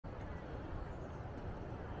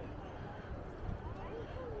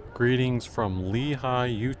Greetings from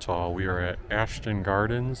Lehi, Utah. We are at Ashton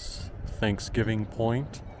Gardens, Thanksgiving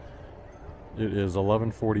Point. It is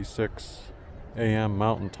 11:46 a.m.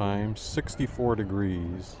 Mountain Time, 64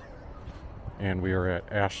 degrees. And we are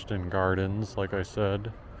at Ashton Gardens, like I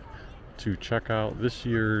said, to check out this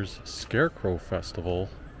year's Scarecrow Festival.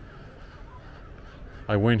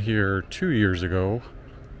 I went here 2 years ago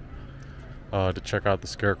to check out the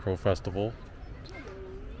Scarecrow Festival.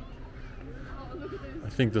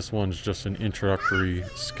 I think this one's just an introductory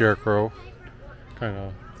scarecrow, kind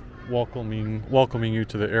of welcoming you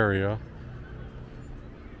to the area.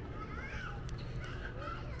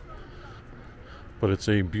 But it's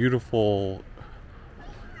a beautiful,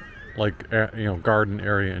 garden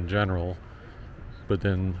area in general. But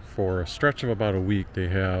then for a stretch of about a week, they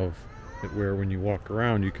have it where when you walk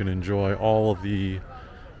around, you can enjoy all of the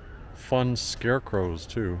fun scarecrows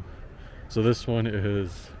too. So this one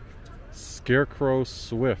is Scarecrow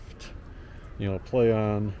Swift, play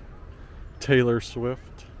on Taylor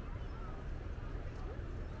Swift.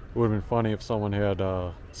 It would have been funny if someone had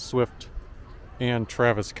Swift and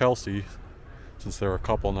Travis Kelce, since they're a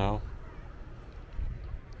couple now.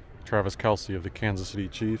 Travis Kelce of the Kansas City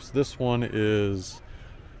Chiefs. This one is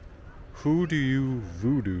Who Do You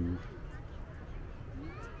Voodoo?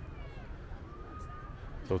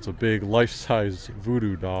 So it's a big life-size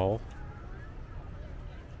voodoo doll.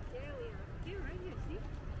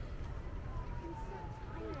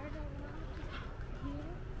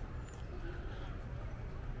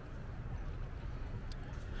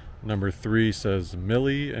 Number 3 says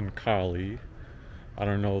Millie and Collie. I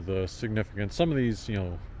don't know the significance. Some of these,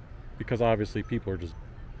 because obviously people are just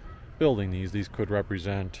building these could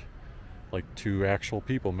represent like two actual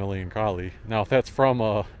people, Millie and Collie. Now, if that's from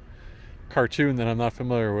a cartoon that I'm not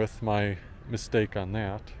familiar with, my mistake on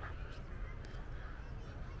that.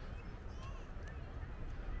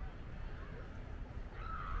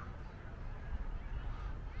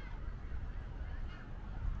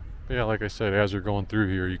 But yeah, like I said, as you're going through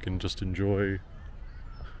here, you can just enjoy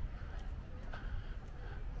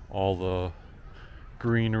all the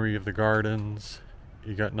greenery of the gardens.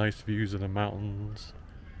 You got nice views of the mountains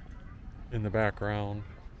in the background.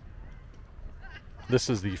 This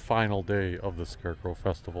is the final day of the Scarecrow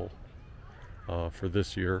Festival for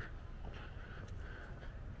this year.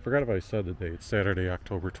 Forgot if I said the date. Saturday,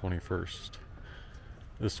 October 21st.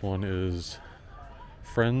 This one is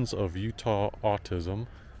Friends of Utah Autism.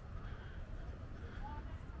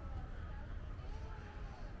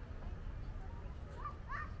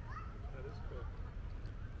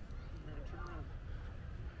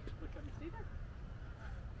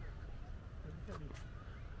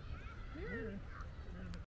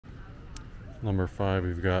 Number 5,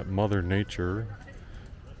 we've got Mother Nature.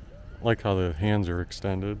 I like how the hands are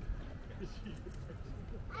extended.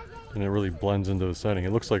 And it really blends into the setting.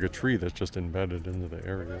 It looks like a tree that's just embedded into the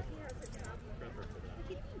area.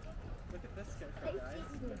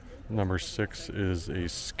 Number 6 is a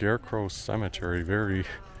Scarecrow Cemetery. Very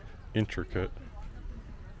intricate.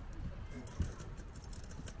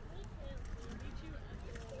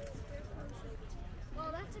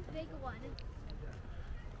 Well, that's a big one.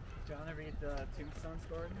 John, ever get the tombstone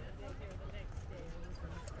stored?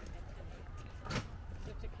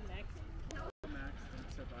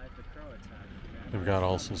 We've got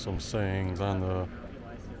also some sayings on the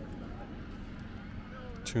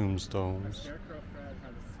tombstones.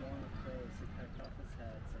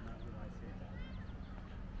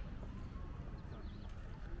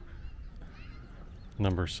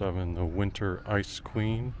 Number 7, the Winter Ice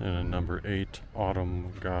Queen, and number 8,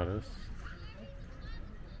 Autumn Goddess.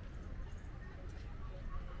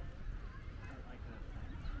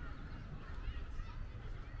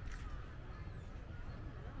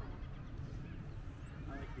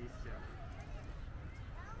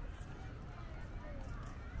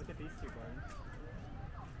 Look at these two, Gordon.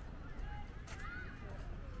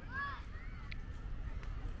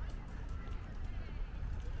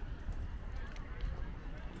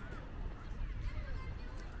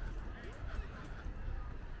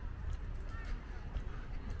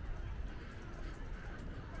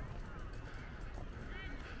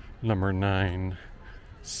 Number 9,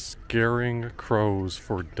 Scaring Crows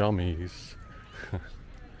for Dummies.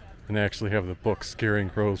 And they actually have the book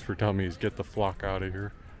Scaring Crows for Dummies. Get the flock out of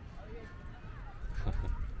here.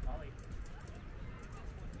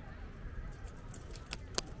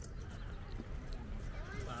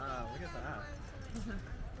 Wow, look at that.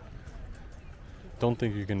 Don't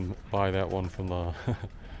think you can buy that one from the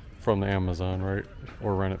from the Amazon, right?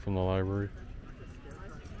 Or rent it from the library.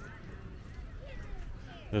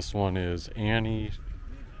 This one is Annie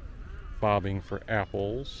bobbing for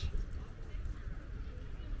apples.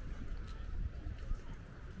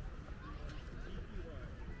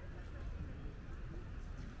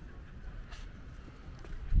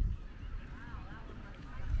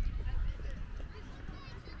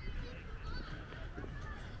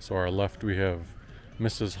 So our left we have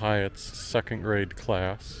Mrs. Hyatt's second grade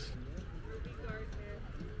class.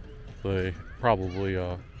 They probably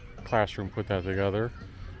classroom put that together.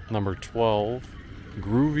 Number 12,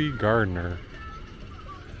 Groovy Gardener.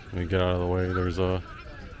 Let me get out of the way. There's a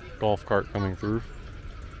golf cart coming through.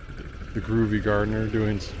 The Groovy Gardener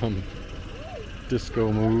doing some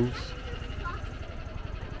disco moves.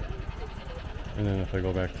 And then if I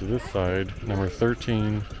go back to this side, number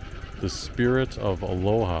 13, the Spirit of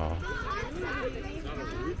Aloha.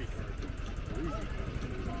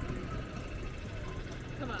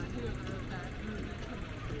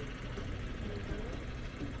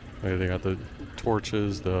 Okay, they got the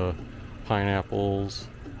torches, the pineapples.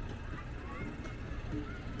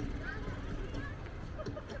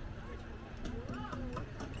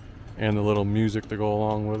 And the little music to go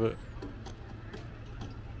along with it.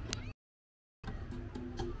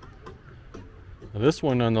 Now this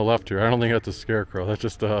one on the left here, I don't think that's a scarecrow. That's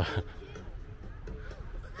just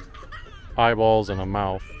eyeballs and a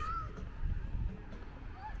mouth.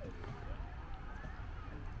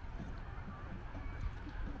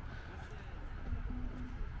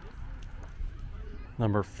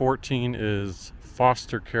 Number 14 is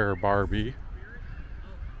Foster Care Barbie.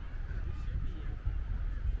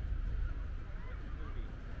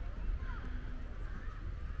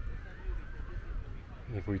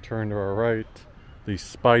 If we turn to our right, the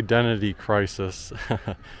Spidentity Crisis.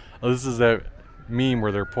 This is that meme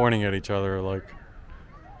where they're pointing at each other like...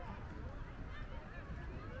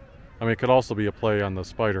 I mean, it could also be a play on the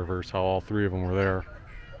Spider-Verse, how all three of them were there.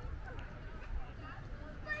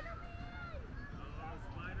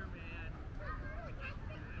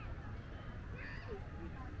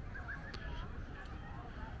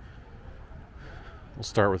 We'll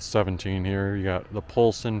start with 17 here. You got the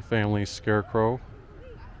Polson family scarecrow.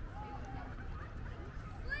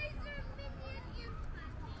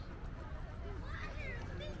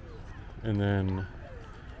 And then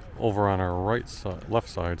over on our right side, left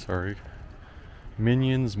side, sorry,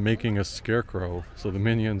 Minions making a scarecrow. So the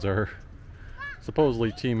Minions are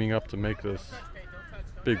supposedly teaming up to make this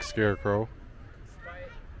big scarecrow.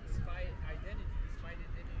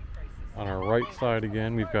 On our right side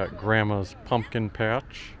again, we've got Grandma's pumpkin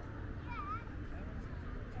patch.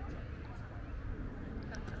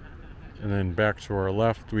 And then back to our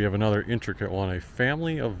left, we have another intricate one, a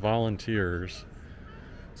family of volunteers.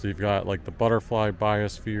 So you've got like the Butterfly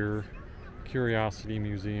Biosphere, Curiosity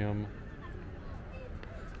Museum,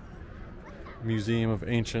 Museum of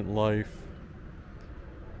Ancient Life.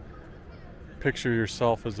 Picture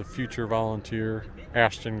yourself as a future volunteer,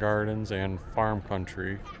 Ashton Gardens, and Farm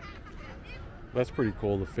Country. That's pretty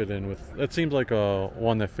cool to fit in with. That seems like a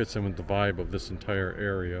one that fits in with the vibe of this entire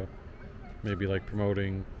area. Maybe like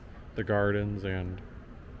promoting the gardens and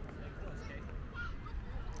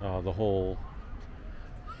the whole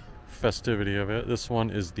festivity of it. This one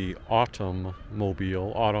is the Autumn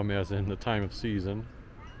Mobile. Autumn as in the time of season.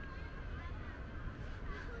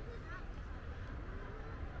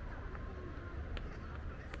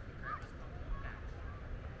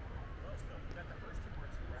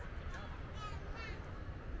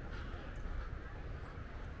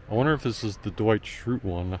 I wonder if this is the Dwight Schrute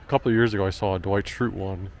one. A couple of years ago I saw a Dwight Schrute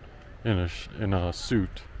one in a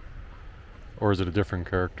suit. Or is it a different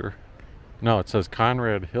character? No, it says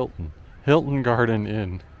Conrad Hilton. Hilton Garden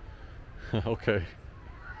Inn. Okay.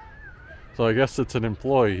 So I guess it's an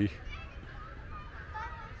employee.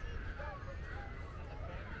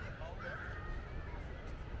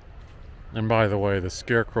 And by the way, the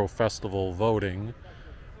Scarecrow Festival voting,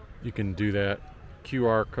 you can do that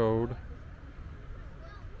QR code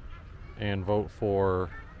and vote for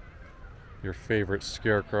your favorite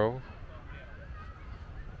scarecrow.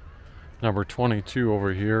 Number 22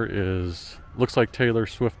 over here is, looks like Taylor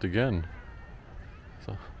Swift again.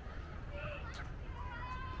 So,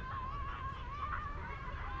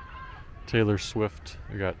 Taylor Swift,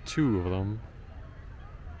 we got two of them.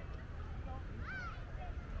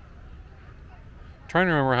 Trying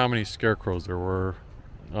to remember how many scarecrows there were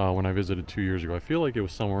when I visited 2 years ago. I feel like it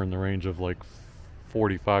was somewhere in the range of like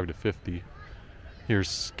 45 to 50. Here's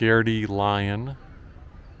Scaredy Lion.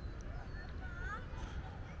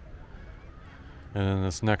 And then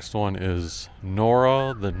this next one is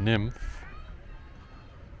Nora the Nymph.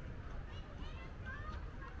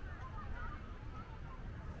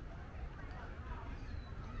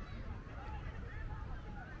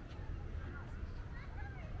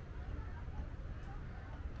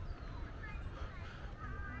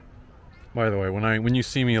 By the way, when you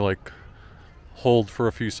see me like hold for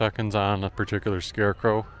a few seconds on a particular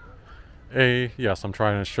scarecrow, yes, I'm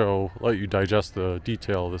trying to let you digest the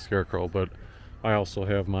detail of the scarecrow, but I also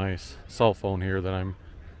have my cell phone here that I'm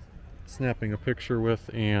snapping a picture with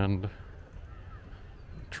and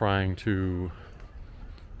trying to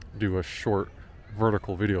do a short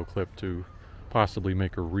vertical video clip to possibly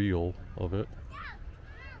make a reel of it.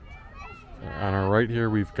 On our right here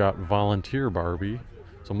we've got Volunteer Barbie.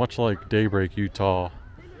 So much like Daybreak Utah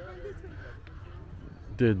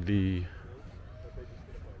did the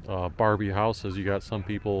Barbie houses, you got some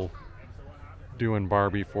people doing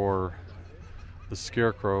Barbie for the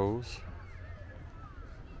scarecrows.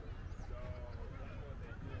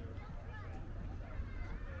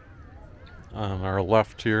 On our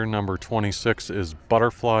left here, number 26 is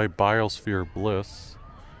Butterfly Biosphere Bliss.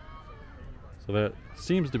 So that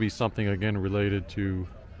seems to be something again related to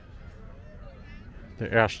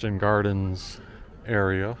the Ashton Gardens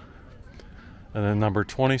area. And then number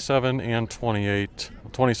 27 and 28.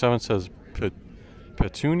 27 says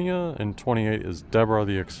Petunia and 28 is Deborah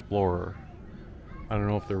the Explorer. I don't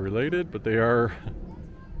know if they're related, but they are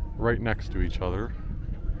right next to each other.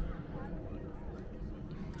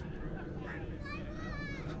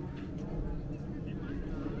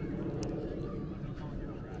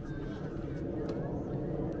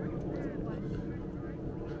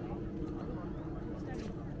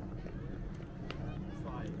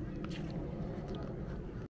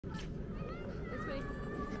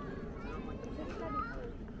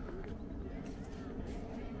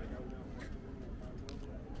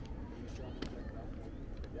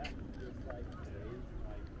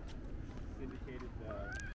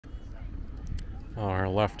 On our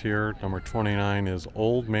left here, number 29 is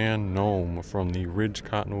Old Man Gnome from the Ridge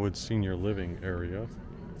Cottonwood Senior Living area.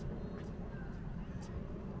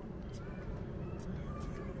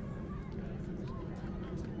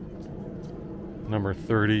 Number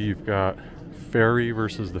 30, you've got Fairy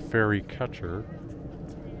versus the Fairy Catcher.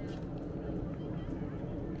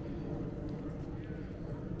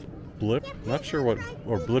 Blip? Not sure what,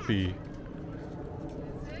 or Blippy.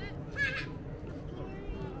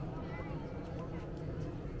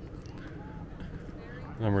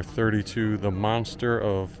 Number 32, The Monster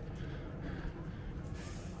of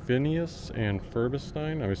Phineas and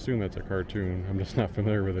Ferbestein. I assume that's a cartoon. I'm just not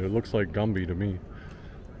familiar with it. It looks like Gumby to me.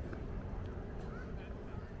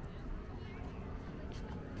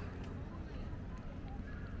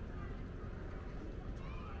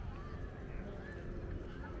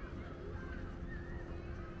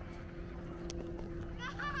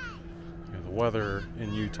 Yeah, the weather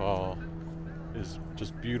in Utah is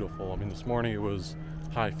just beautiful. I mean, this morning it was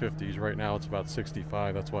high 50s. Right now it's about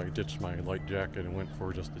 65. That's why I ditched my light jacket and went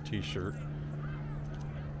for just a t-shirt.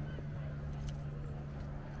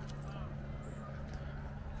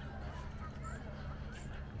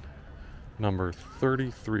 Number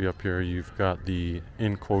 33 up here, you've got the,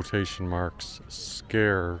 in quotation marks,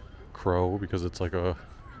 Scarecrow, because it's like an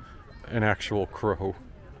actual crow.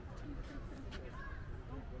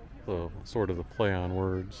 So sort of the play on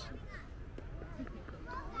words.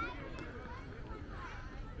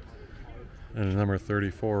 And number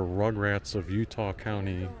 34, Rugrats of Utah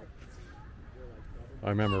County. I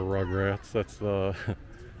remember Rugrats. That's the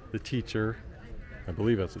teacher. I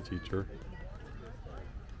believe that's the teacher.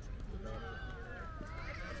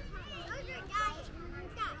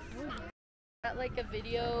 Like a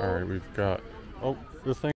video. All right, we've got. Oh,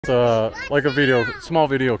 this thing's like a small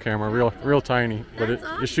video camera, real tiny, but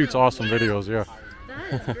it shoots awesome videos. Yeah.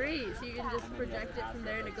 That is great. So you can just project it from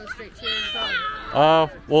there and it goes straight to your phone.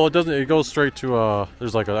 Well, it doesn't. It goes straight to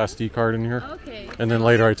there's like an SD card in here. Okay. And then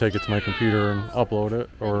later I take it to my computer and upload it,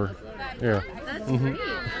 or yeah. That's great.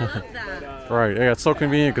 I love that. Right. Yeah, it's so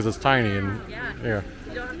convenient because it's tiny and yeah.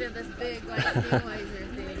 You don't have to have this big like stabilizer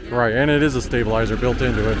thing. Yeah. Right, and it is a stabilizer built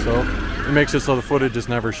into it, so it makes it so the footage is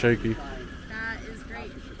never shaky. That is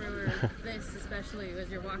great for this, especially as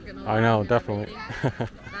you're walking along. I know, definitely. That's awesome.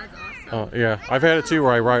 Oh yeah, I've had it too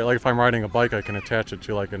where I ride, like if I'm riding a bike, I can attach it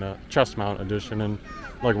to like in a chest mount edition and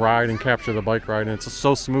like ride and capture the bike ride, and it's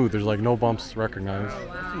so smooth. There's like no bumps recognized. Oh,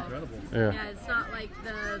 wow. That's incredible. Yeah. Yeah, it's not like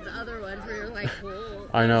the other ones where you're like, whoa,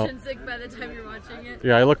 I know. motion sick by the time you're watching it.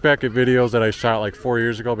 Yeah, I look back at videos that I shot like 4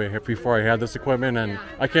 years ago before I had this equipment, and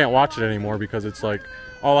I can't watch it anymore because it's like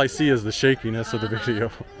all I see is the shakiness of the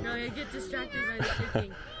video. No, you get distracted by the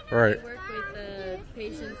shaking. Right. I work with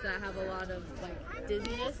patients that have a lot of like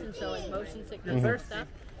dizziness and so like motion sickness or stuff.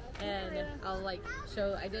 and I'll like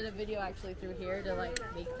show. I did a video actually through here to like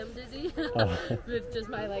make them dizzy with just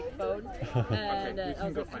my like phone, and I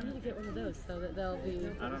was like, I need to get one of those so that they'll be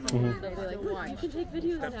like, look, you can take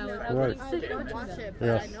videos now without getting sick watching them.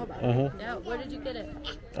 Yes. Yeah. Where did you get it?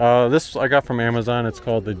 This I got from Amazon. It's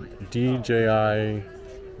called the DJI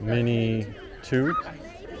Mini 2.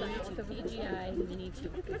 DJI Mini 2.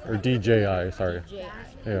 Or DJI, sorry. DJI.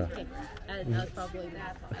 Yeah. Okay. And that was probably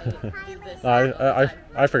that. I do this.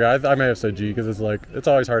 I forgot. I may have said G because it's like it's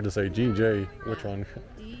always hard to say GJ. Which one?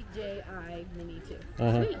 DJI Mini 2. Sweet.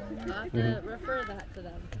 I'll have to refer that to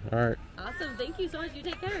them. All right. Awesome. Thank you so much. You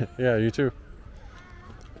take care. Yeah, you too.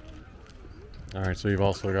 All right. So you've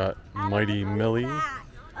also got Mighty Millie,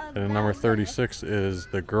 and number 36 is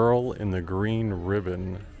The Girl in the Green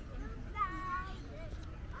Ribbon.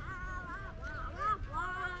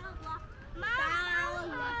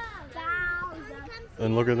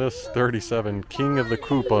 And look at this, 37, King of the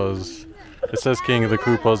Koopas. It says King of the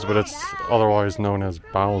Koopas, but it's otherwise known as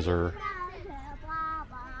Bowser.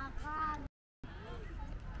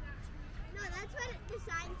 No, that's what the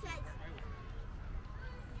sign says.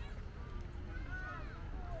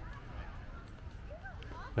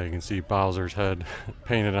 There you can see Bowser's head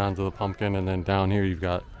painted onto the pumpkin, and then down here you've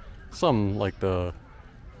got some like the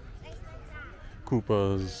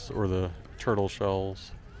Koopas or the turtle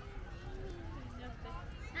shells.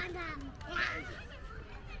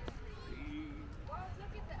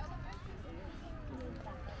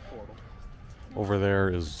 Over there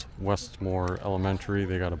is Westmore Elementary.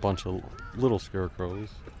 They got a bunch of little scarecrows.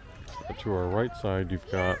 But to our right side, you've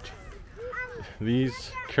got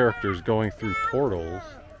these characters going through portals.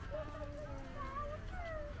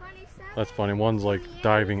 That's funny. One's like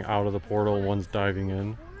diving out of the portal, one's diving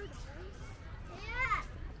in.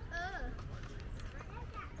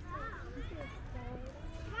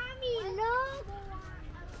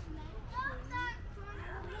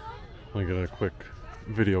 Let me get a quick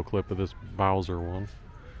video clip of this Bowser one.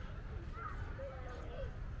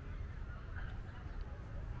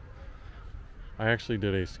 I actually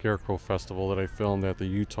did a Scarecrow Festival that I filmed at the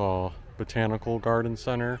Utah Botanical Garden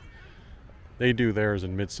Center. They do theirs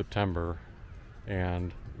in mid-September,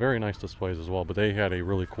 and very nice displays as well, but they had a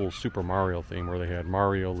really cool Super Mario theme where they had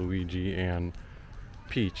Mario, Luigi, and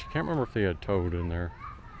Peach. Can't remember if they had Toad in there.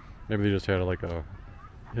 Maybe they just had like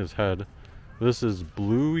his head. This is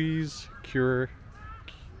Bluey's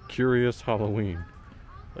Curious Halloween.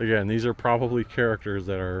 Again, these are probably characters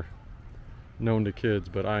that are known to kids,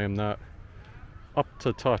 but I am not up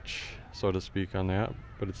to touch, so to speak, on that,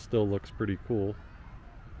 but it still looks pretty cool.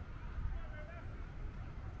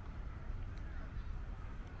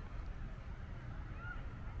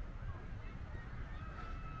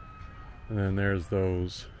 And then there's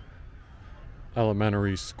those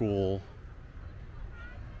elementary school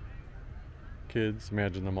kids.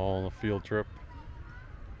 Imagine them all on a field trip.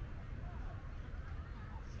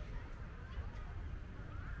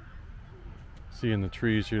 See in the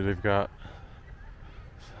trees here, they've got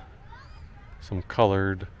some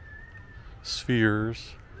colored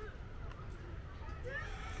spheres.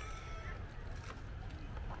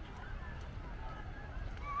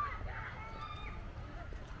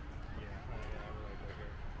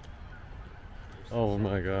 Oh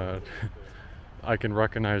my God. I can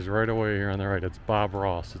recognize right away here on the right. It's Bob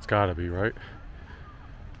Ross. It's gotta be, right?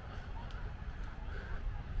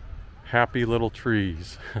 Happy Little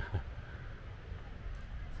Trees.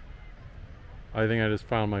 I think I just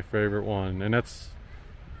found my favorite one, and that's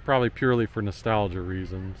probably purely for nostalgia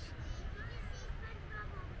reasons.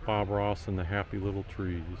 Bob Ross and the Happy Little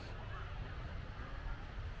Trees.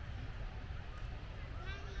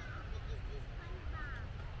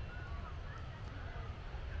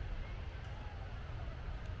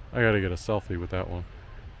 I gotta get a selfie with that one.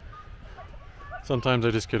 Sometimes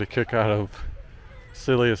I just get a kick out of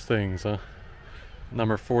silliest things, huh?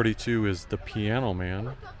 Number 42 is The Piano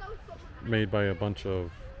Man, made by a bunch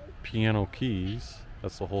of piano keys.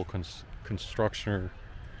 That's the whole construction or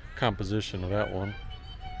composition of that one.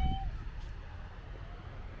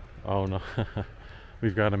 Oh no,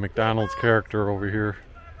 we've got a McDonald's character over here.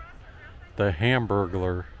 The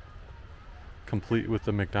Hamburglar, complete with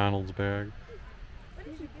the McDonald's bag.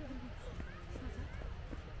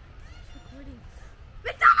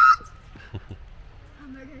 McDonald's!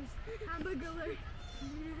 Hamburgers. Hamburglar.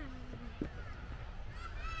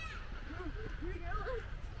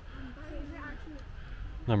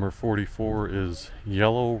 Number 44 is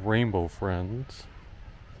Yellow Rainbow Friends.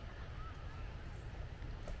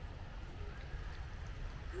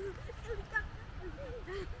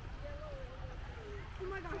 Oh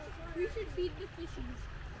my gosh, we should feed the fishies.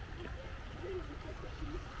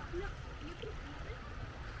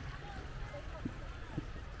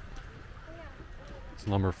 It's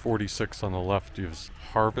number 46 on the left is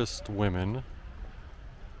Harvest Women.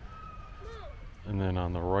 And then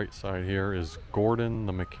on the right side here is Gordon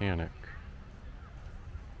the Mechanic.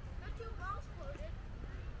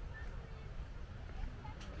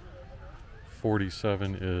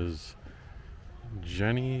 47 is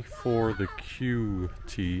Jenny for the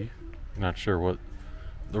QT. Not sure what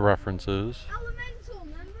the reference is.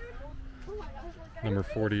 Number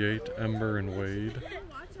 48, Ember and Wade.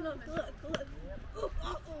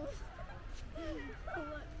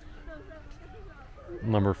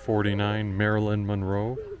 Number 49, Marilyn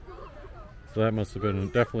Monroe. So that must have been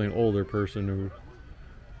definitely an older person who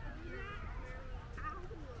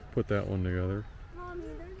put that one together.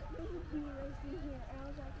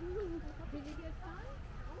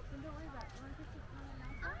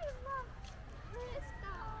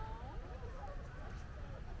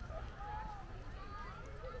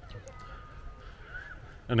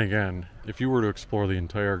 And again, if you were to explore the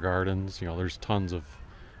entire gardens, you know, there's tons of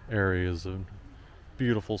areas and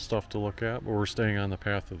beautiful stuff to look at, but we're staying on the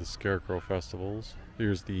path of the Scarecrow Festivals.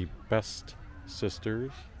 Here's the Best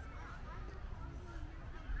Sisters.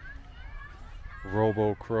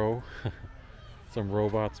 Robo Crow. Some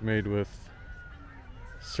robots made with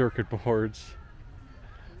circuit boards,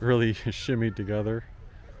 really shimmied together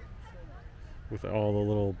with all the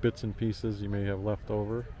little bits and pieces you may have left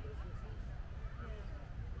over.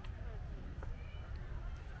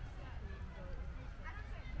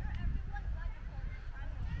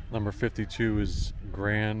 Number 52 is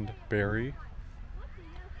Grand Berry.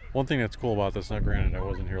 One thing that's cool about this, not granted I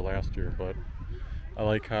wasn't here last year, but I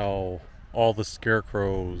like how all the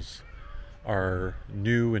scarecrows are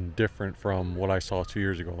new and different from what I saw 2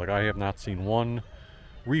 years ago. Like, I have not seen one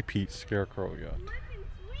repeat scarecrow yet.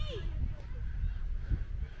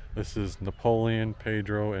 This is Napoleon,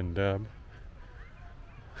 Pedro, and Deb.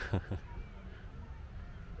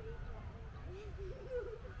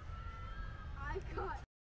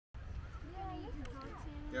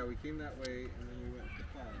 Yeah, we came that way and then we went to the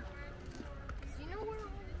pond. Do you know where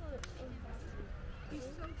all the... He's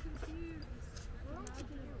so confused.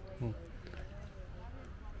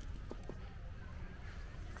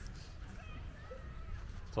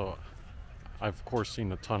 So, I've of course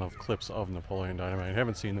seen a ton of clips of Napoleon Dynamite. I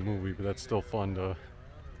haven't seen the movie, but that's still fun to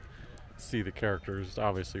see the characters. It's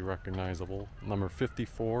obviously recognizable. Number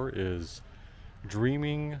 54 is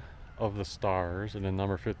Dreaming of the Stars, and then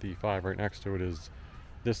number 55 right next to it is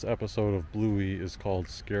this episode of Bluey is called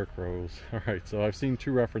Scarecrows. Alright, so I've seen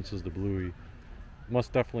 2 references to Bluey.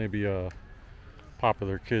 Must definitely be a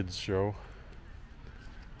popular kids show.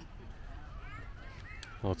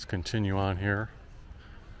 Let's continue on here.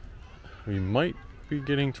 We might be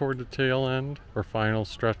getting toward the tail end or final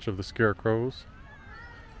stretch of the Scarecrows.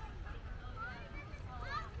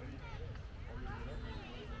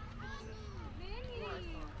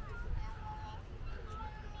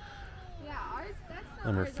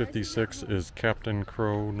 Number 56 is Captain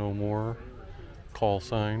Crow No More, call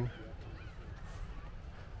sign.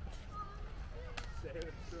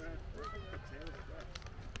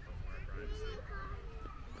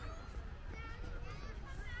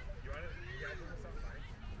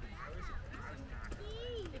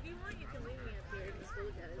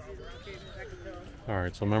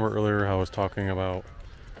 Alright, so remember earlier how I was talking about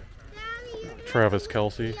Travis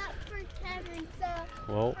Kelce?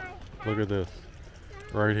 Well, look at this.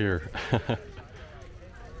 Right here.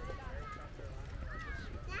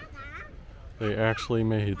 They actually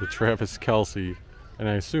made the Travis Kelce, and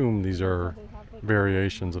I assume these are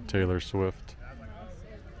variations of Taylor Swift.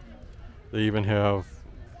 They even have,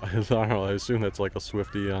 I don't know, I assume that's like a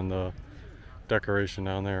Swiftie on the decoration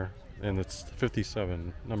down there. And it's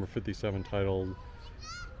 57, number 57, titled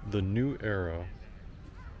The New Era.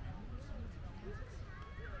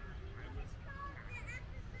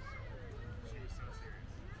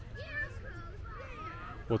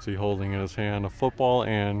 What's he holding in his hand? A football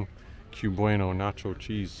and Q Bueno nacho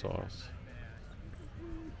cheese sauce.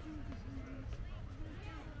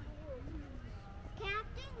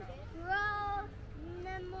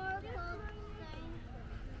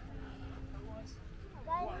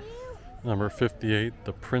 Number 58,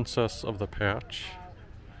 The Princess of the Patch.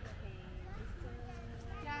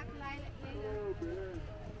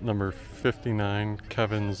 Number 59,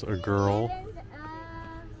 Kevin's a Girl.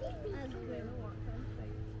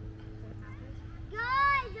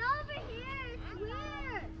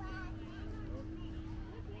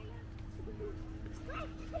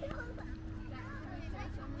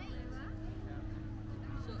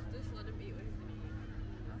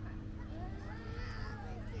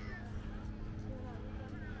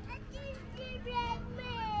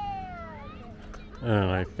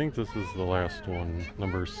 And I think this is the last one,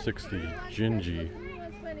 number 60, Gingy,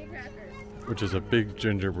 which is a big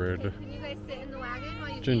gingerbread Can you guys sit in the wagon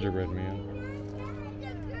while you gingerbread man.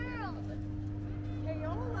 get in the wagon?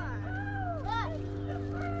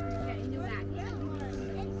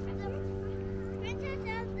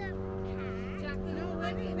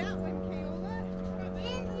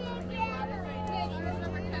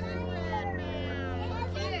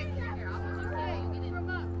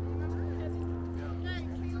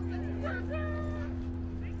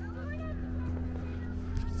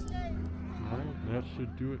 Alright, that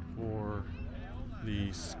should do it for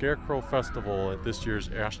the Scarecrow Festival at this year's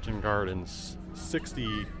Ashton Gardens.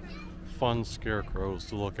 60 fun scarecrows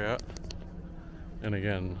to look at. And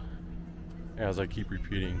again, as I keep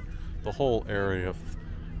repeating, the whole area of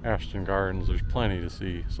Ashton Gardens, there's plenty to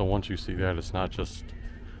see. So once you see that, it's not just,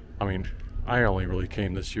 I mean, I only really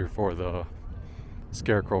came this year for the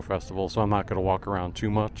Scarecrow Festival, so I'm not going to walk around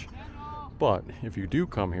too much. But if you do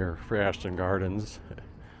come here for Ashton Gardens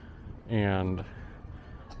and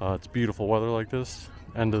it's beautiful weather like this,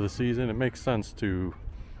 end of the season, it makes sense to,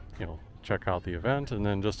 you know, check out the event and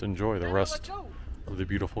then just enjoy the rest of the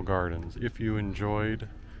beautiful gardens. If you enjoyed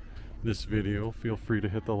this video, feel free to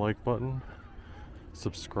hit the like button,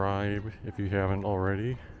 subscribe if you haven't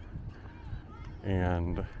already,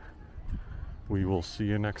 and we will see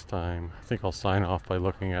you next time. I think I'll sign off by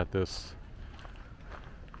looking at this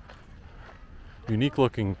unique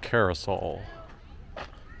looking carousel.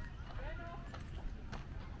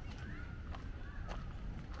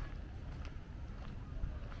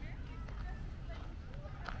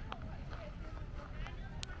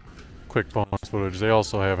 Quick bonus footage. They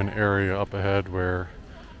also have an area up ahead where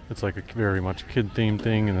it's like a very much kid themed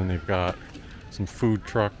thing, and then they've got some food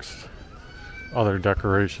trucks, other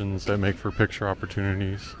decorations that make for picture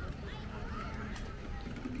opportunities.